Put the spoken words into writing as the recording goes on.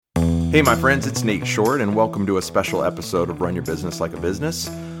Hey, my friends, it's Nate Short, and welcome to a special episode of Run Your Business Like a Business,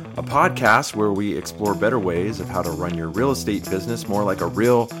 a podcast where we explore better ways of how to run your real estate business more like a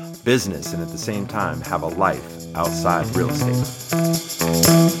real business and at the same time have a life outside real estate.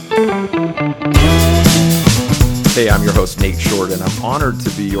 Hey, I'm your host, Nate Short, and I'm honored to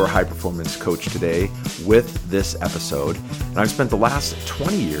be your high-performance coach today with this episode. And I've spent the last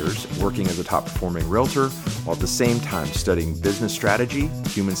 20 years working as a top-performing realtor while at the same time studying business strategy,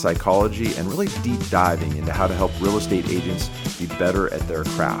 human psychology, and really deep diving into how to help real estate agents be better at their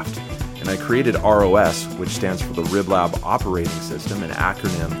craft. And I created ROS, which stands for the RibLab Operating System, an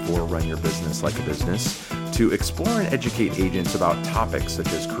acronym for Run Your Business Like a Business, to explore and educate agents about topics such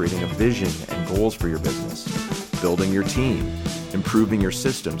as creating a vision and goals for your business, building your team, improving your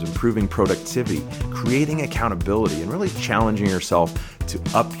systems, improving productivity, creating accountability, and really challenging yourself to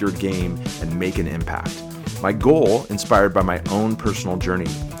up your game and make an impact. My goal, inspired by my own personal journey,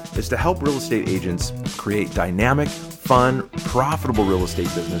 is to help real estate agents create dynamic, fun, profitable real estate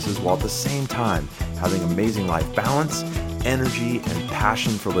businesses while at the same time having amazing life balance, energy, and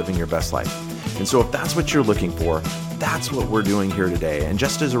passion for living your best life. And so if that's what you're looking for, that's what we're doing here today. And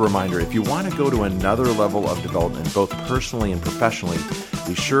just as a reminder, if you want to go to another level of development, both personally and professionally,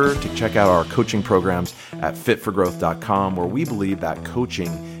 be sure to check out our coaching programs at fitforgrowth.com, where we believe that coaching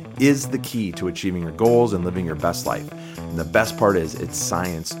is the key to achieving your goals and living your best life. And the best part is it's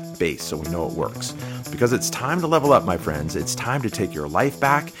science-based, so we know it works. Because it's time to level up, my friends. It's time to take your life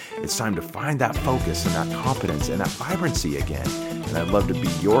back. It's time to find that focus and that confidence and that vibrancy again. And I'd love to be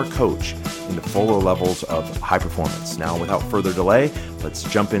your coach into fuller levels of high performance. Now, without further delay, let's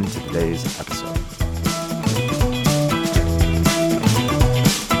jump into today's episode.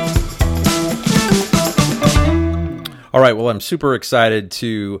 All right, well, I'm super excited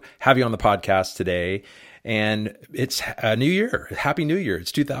to have you on the podcast today. And it's a new year. Happy New Year.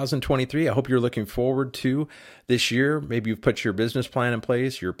 It's 2023. I hope you're looking forward to this year. Maybe you've put your business plan in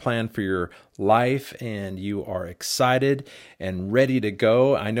place, your plan for your life, and you are excited and ready to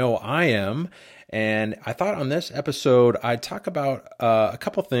go. I know I am. And I thought on this episode, I'd talk about a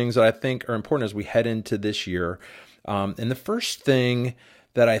couple things that I think are important as we head into this year. And the first thing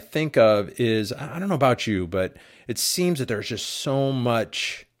that I think of is, I don't know about you, but it seems that there's just so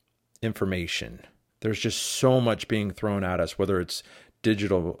much information. There's just so much being thrown at us, whether it's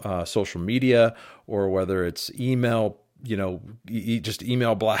digital social media or whether it's email, just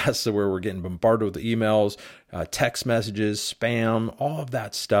email blasts where we're getting bombarded with emails, text messages, spam, all of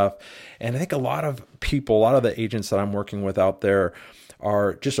that stuff. And I think a lot of people, a lot of the agents that I'm working with out there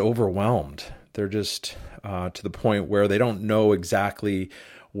are just overwhelmed. They're just to the point where they don't know exactly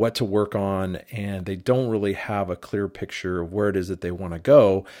what to work on, and they don't really have a clear picture of where it is that they want to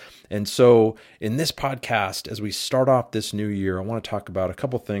go. And so in this podcast, as we start off this new year, I want to talk about a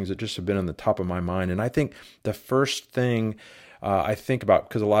couple things that just have been on the top of my mind. And I think the first thing I think about,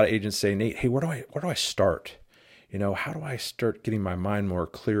 because a lot of agents say, Nate, hey, where do I start? How do I start getting my mind more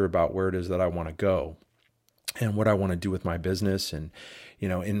clear about where it is that I want to go and what I want to do with my business and,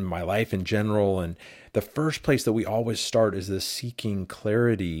 in my life in general. And the first place that we always start is the seeking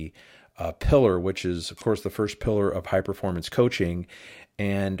clarity pillar, which is, of course, the first pillar of high performance coaching.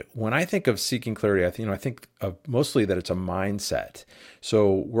 And when I think of seeking clarity, I think of mostly that it's a mindset.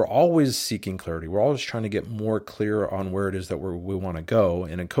 So we're always seeking clarity. We're always trying to get more clear on where it is that we want to go.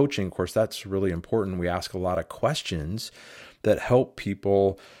 And in coaching, of course, that's really important. We ask a lot of questions that help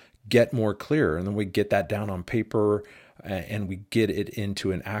people get more clear. And then we get that down on paper and we get it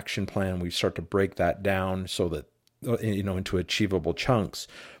into an action plan. We start to break that down so that, into achievable chunks.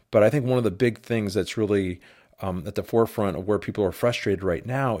 But I think one of the big things that's really at the forefront of where people are frustrated right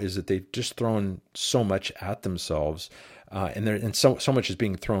now is that they've just thrown so much at themselves, and so much is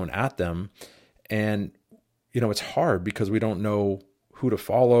being thrown at them. And, it's hard because we don't know who to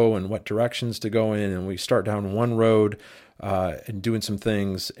follow and what directions to go in. And we start down one road and doing some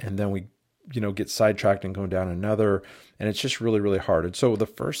things, and then we get sidetracked and go down another. And it's just really, really hard. And so the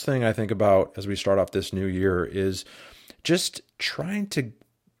first thing I think about as we start off this new year is just trying to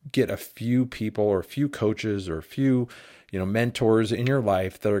get a few people or a few coaches or a few, mentors in your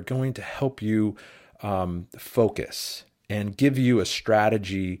life that are going to help you focus and give you a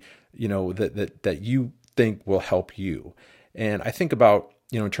strategy, that you think will help you. And I think about,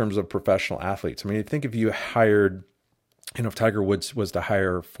 in terms of professional athletes. I think if you hired, if Tiger Woods was to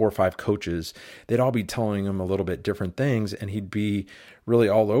hire 4 or 5 coaches, they'd all be telling him a little bit different things, and he'd be really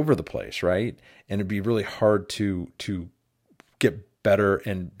all over the place, right? And it'd be really hard to get better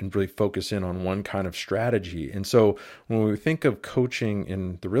and really focus in on one kind of strategy. And so when we think of coaching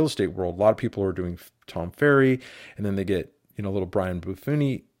in the real estate world, a lot of people are doing Tom Ferry, and then they get, little Brian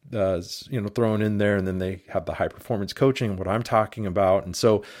Buffini thrown in there, and then they have the high performance coaching, what I'm talking about. And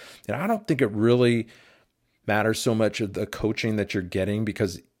so, I don't think it really matters so much of the coaching that you're getting,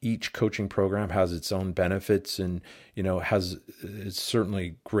 because each coaching program has its own benefits and, has it's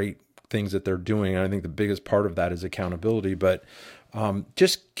certainly great things that they're doing. And I think the biggest part of that is accountability, but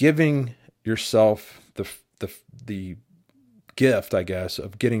just giving yourself the gift, I guess,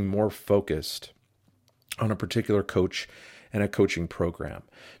 of getting more focused on a particular coach and a coaching program.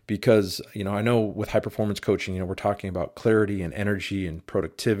 Because, I know with high performance coaching, we're talking about clarity and energy and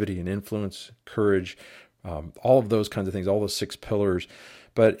productivity and influence, courage, all of those kinds of things, all those 6 pillars.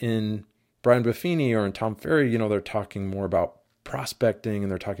 But in Brian Buffini or in Tom Ferry, they're talking more about prospecting,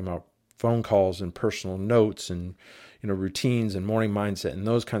 and they're talking about phone calls and personal notes and, routines and morning mindset and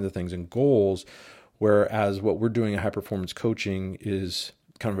those kinds of things and goals. Whereas what we're doing in high performance coaching is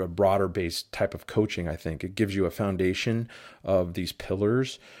kind of a broader based type of coaching. I think it gives you a foundation of these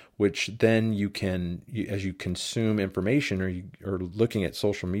pillars, which then you can, as you consume information, or you are looking at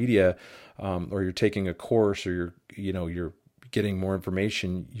social media, or you're taking a course, or you're getting more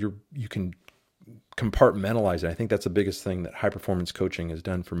information, you can compartmentalize it. I think that's the biggest thing that high performance coaching has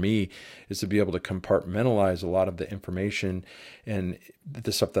done for me, is to be able to compartmentalize a lot of the information and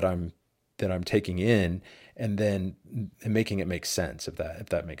the stuff that I'm taking in, and then making it make sense, if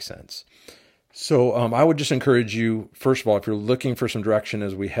that makes sense. So I would just encourage you, first of all, if you're looking for some direction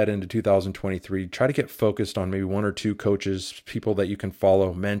as we head into 2023, try to get focused on maybe 1 or 2 coaches, people that you can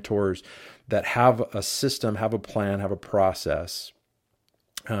follow, mentors that have a system, have a plan, have a process,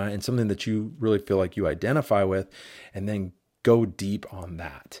 and something that you really feel like you identify with, and then go deep on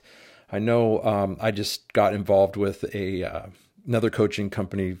that. I know I just got involved with another coaching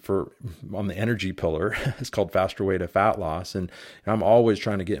company on the energy pillar. It's called Faster Way to Fat Loss. And I'm always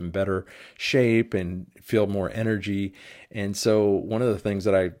trying to get in better shape and feel more energy. And so one of the things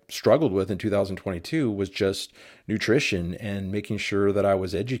that I struggled with in 2022 was just nutrition and making sure that I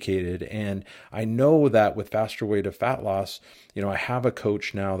was educated. And I know that with Faster Way to Fat Loss, I have a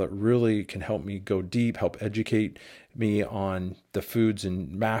coach now that really can help me go deep, help educate me on the foods and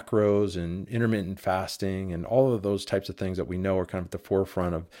macros and intermittent fasting and all of those types of things that we know are kind of at the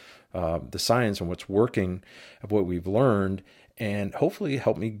forefront of the science and what's working, of what we've learned, and hopefully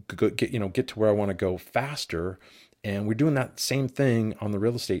help me get to where I want to go faster. And we're doing that same thing on the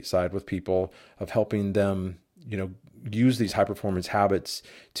real estate side with people, of helping them, use these high performance habits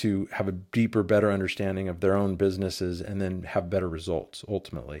to have a deeper, better understanding of their own businesses, and then have better results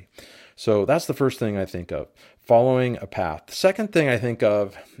ultimately. So that's the first thing I think of, following a path. The second thing I think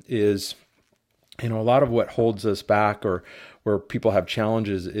of is, a lot of what holds us back, or where people have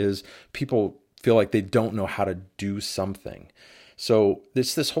challenges, is people feel like they don't know how to do something. So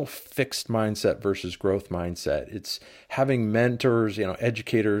it's this whole fixed mindset versus growth mindset. It's having mentors,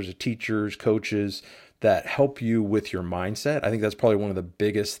 educators, teachers, coaches that help you with your mindset. I think that's probably one of the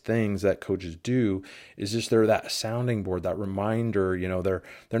biggest things that coaches do, is just they're that sounding board, that reminder.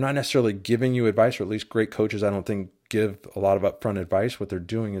 They're not necessarily giving you advice, or at least great coaches, I don't think, give a lot of upfront advice. What they're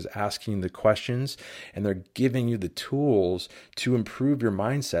doing is asking the questions, and they're giving you the tools to improve your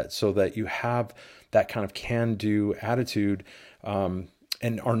mindset so that you have that kind of can-do attitude,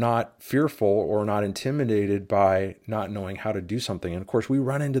 and are not fearful or not intimidated by not knowing how to do something. And of course, we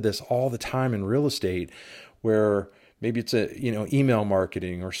run into this all the time in real estate, where maybe it's email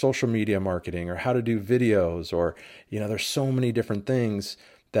marketing or social media marketing, or how to do videos, or, there's so many different things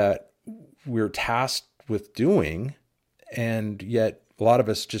that we're tasked with doing. And yet a lot of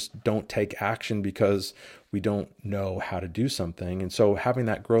us just don't take action because we don't know how to do something. And so having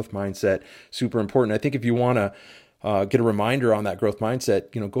that growth mindset, super important. I think if you want to get a reminder on that growth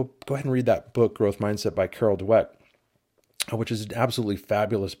mindset, go ahead and read that book, Growth Mindset by Carol Dweck, which is an absolutely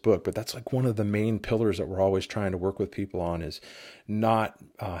fabulous book. But that's like one of the main pillars that we're always trying to work with people on, is not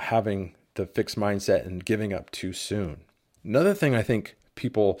having the fixed mindset and giving up too soon. Another thing I think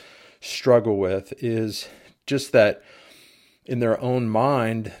people struggle with is just that in their own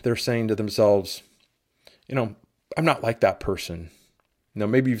mind, they're saying to themselves, I'm not like that person.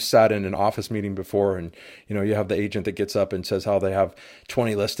 Maybe you've sat in an office meeting before, and, you have the agent that gets up and says how they have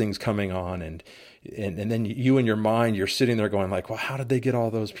 20 listings coming on. And then you in your mind, you're sitting there going like, well, how did they get all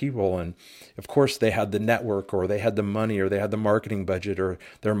those people? And of course they had the network, or they had the money, or they had the marketing budget, or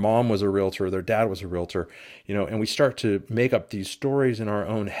their mom was a realtor, or their dad was a realtor, and we start to make up these stories in our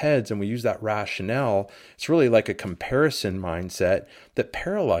own heads, and we use that rationale. It's really like a comparison mindset that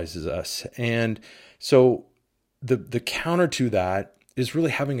paralyzes us. And so the counter to that is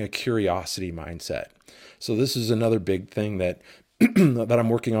really having a curiosity mindset. So this is another big thing that that I'm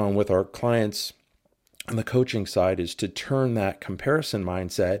working on with our clients on the coaching side is to turn that comparison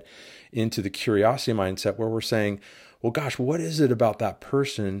mindset into the curiosity mindset, where we're saying, well, gosh, what is it about that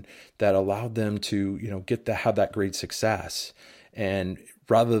person that allowed them to, have that great success? And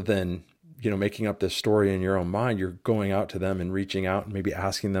rather than, making up this story in your own mind, you're going out to them and reaching out and maybe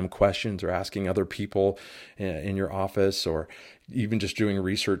asking them questions, or asking other people in your office, or even just doing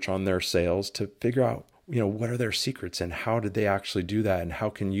research on their sales to figure out, what are their secrets and how did they actually do that? And how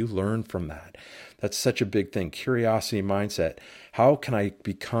can you learn from that? That's such a big thing. Curiosity mindset. How can I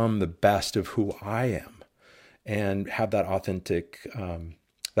become the best of who I am and have that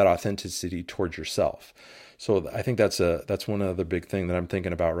authenticity towards yourself? So I think that's one other big thing that I'm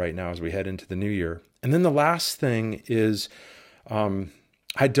thinking about right now as we head into the new year. And then the last thing is,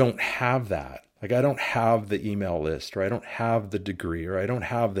 I don't have that. Like, I don't have the email list, or I don't have the degree, or I don't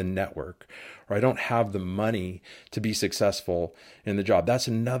have the network, or I don't have the money to be successful in the job. That's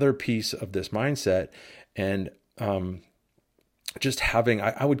another piece of this mindset. And just having,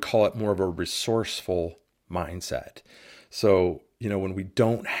 I would call it more of a resourceful mindset. So, when we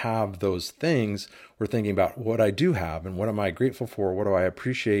don't have those things, we're thinking about what I do have and what am I grateful for? What do I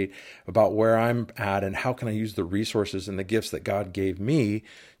appreciate about where I'm at, and how can I use the resources and the gifts that God gave me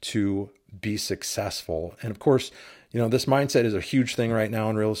to be successful? And of course, this mindset is a huge thing right now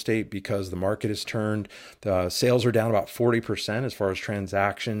in real estate because the market has turned. The sales are down about 40% as far as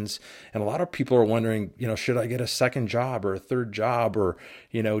transactions. And a lot of people are wondering, should I get a second job or a third job, or,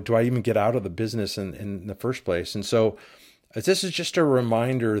 do I even get out of the business in the first place? And so this is just a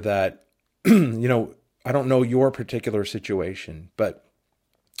reminder that, I don't know your particular situation, but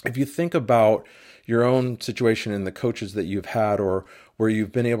if you think about your own situation and the coaches that you've had, or where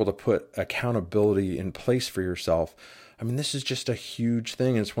you've been able to put accountability in place for yourself, this is just a huge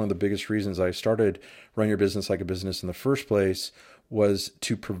thing. It's one of the biggest reasons I started Run Your Business Like a Business in the first place, was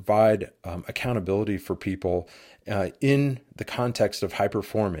to provide accountability for people in the context of high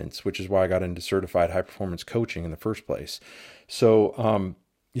performance, which is why I got into certified high performance coaching in the first place. So,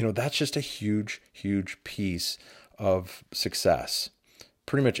 that's just a huge, huge piece of success.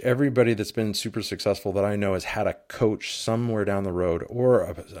 Pretty much everybody that's been super successful that I know has had a coach somewhere down the road, or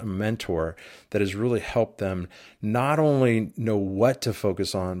a mentor that has really helped them not only know what to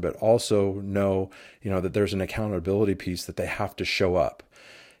focus on, but also know, that there's an accountability piece that they have to show up.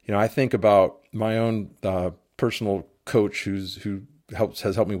 I think about my own personal coach who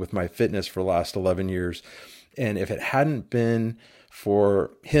has helped me with my fitness for the last 11 years. And if it hadn't been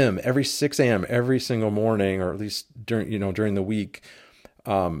for him every 6 a.m. every single morning, or at least during the week,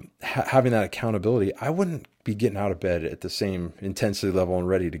 having that accountability, I wouldn't be getting out of bed at the same intensity level and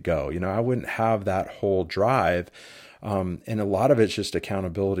ready to go. I wouldn't have that whole drive. And a lot of it's just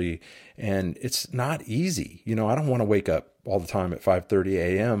accountability, and it's not easy. I don't want to wake up all the time at 5:30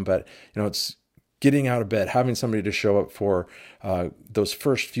 a.m., but it's getting out of bed, having somebody to show up for those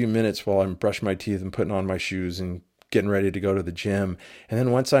first few minutes while I'm brushing my teeth and putting on my shoes and getting ready to go to the gym. And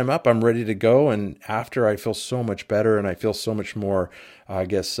then once I'm up, I'm ready to go. And after, I feel so much better, and I feel so much more,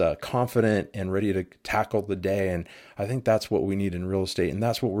 confident and ready to tackle the day. And I think that's what we need in real estate. And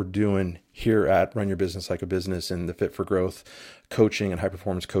that's what we're doing here at Run Your Business Like a Business, and the Fit for Growth coaching and high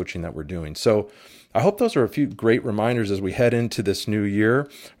performance coaching that we're doing. So I hope those are a few great reminders as we head into this new year.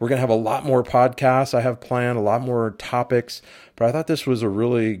 We're going to have a lot more podcasts I have planned, a lot more topics, but I thought this was a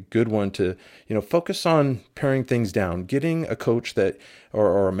really good one to, focus on paring things down, getting a coach that,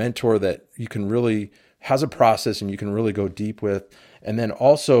 or a mentor that you can really has a process and you can really go deep with. And then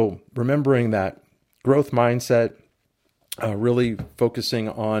also remembering that growth mindset, really focusing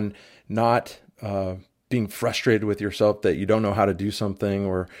on not, being frustrated with yourself that you don't know how to do something,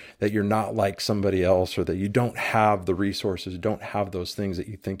 or that you're not like somebody else, or that you don't have the resources, don't have those things that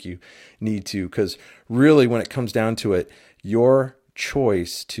you think you need to. Because really, when it comes down to it, your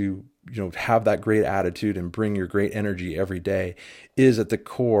choice to have that great attitude and bring your great energy every day is at the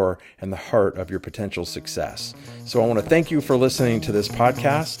core and the heart of your potential success. So I want to thank you for listening to this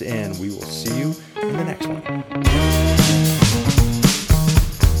podcast, and we will see you in the next one.